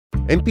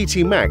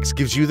MPT Max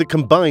gives you the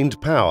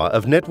combined power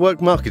of network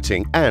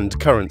marketing and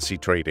currency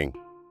trading.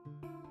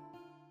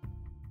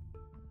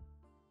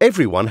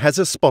 Everyone has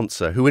a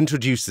sponsor who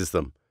introduces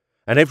them,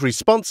 and every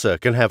sponsor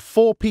can have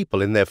 4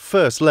 people in their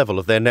first level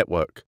of their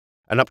network,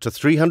 and up to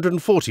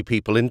 340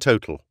 people in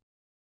total.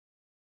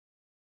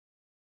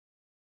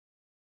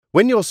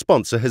 When your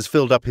sponsor has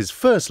filled up his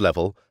first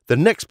level, the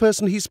next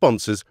person he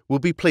sponsors will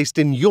be placed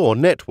in your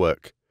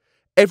network.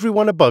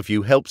 Everyone above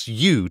you helps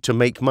you to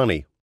make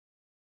money.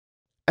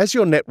 As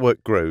your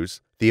network grows,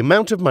 the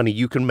amount of money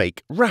you can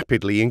make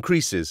rapidly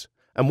increases,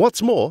 and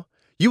what's more,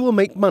 you will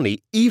make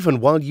money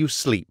even while you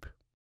sleep.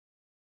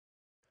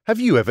 Have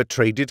you ever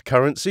traded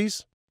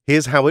currencies?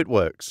 Here's how it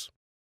works.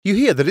 You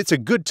hear that it's a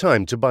good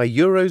time to buy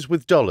euros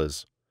with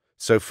dollars.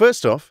 So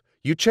first off,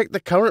 you check the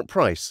current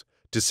price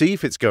to see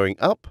if it's going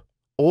up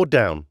or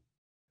down.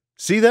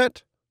 See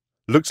that?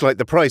 Looks like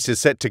the price is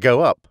set to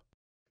go up.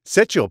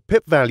 Set your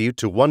pip value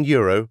to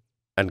 €1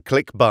 and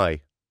click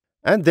Buy.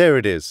 And there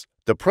it is.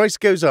 The price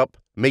goes up,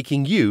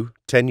 making you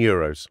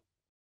 €10.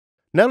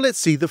 Now let's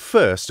see the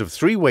first of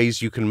 3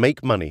 ways you can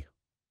make money.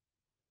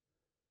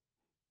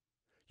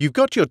 You've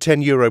got your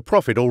 €10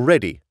 profit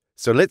already,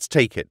 so let's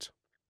take it.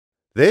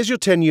 There's your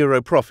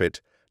 €10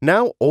 profit.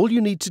 Now all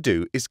you need to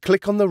do is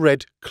click on the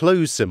red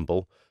close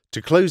symbol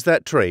to close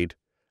that trade,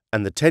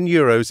 and the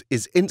 €10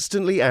 is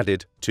instantly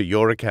added to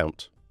your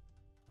account.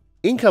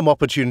 Income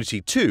opportunity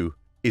 2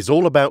 is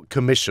all about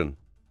commission.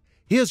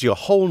 Here's your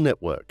whole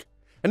network,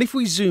 and if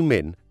we zoom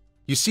in,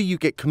 you see you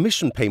get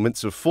commission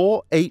payments of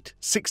 4, 8,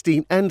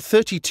 16 and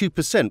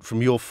 32%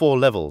 from your 4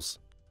 levels.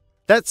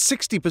 That's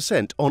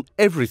 60% on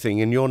everything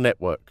in your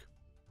network.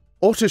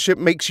 Autoship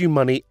makes you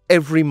money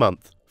every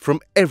month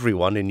from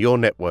everyone in your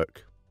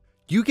network.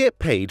 You get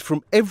paid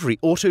from every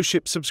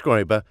Autoship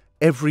subscriber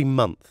every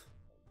month.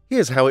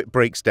 Here's how it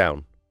breaks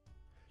down.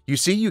 You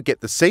see you get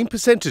the same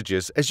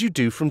percentages as you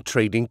do from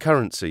trading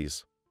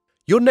currencies.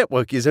 Your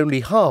network is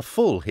only half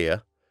full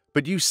here,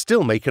 but you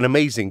still make an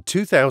amazing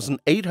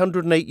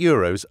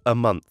 €2,808 a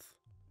month.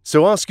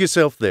 So ask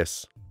yourself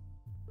this: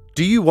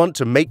 do you want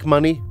to make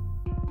money,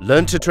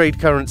 learn to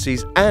trade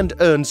currencies and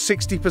earn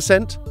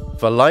 60%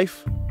 for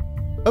life?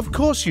 Of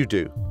course you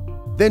do.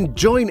 Then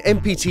join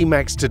MPT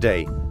Max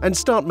today and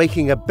start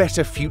making a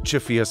better future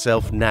for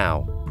yourself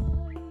now.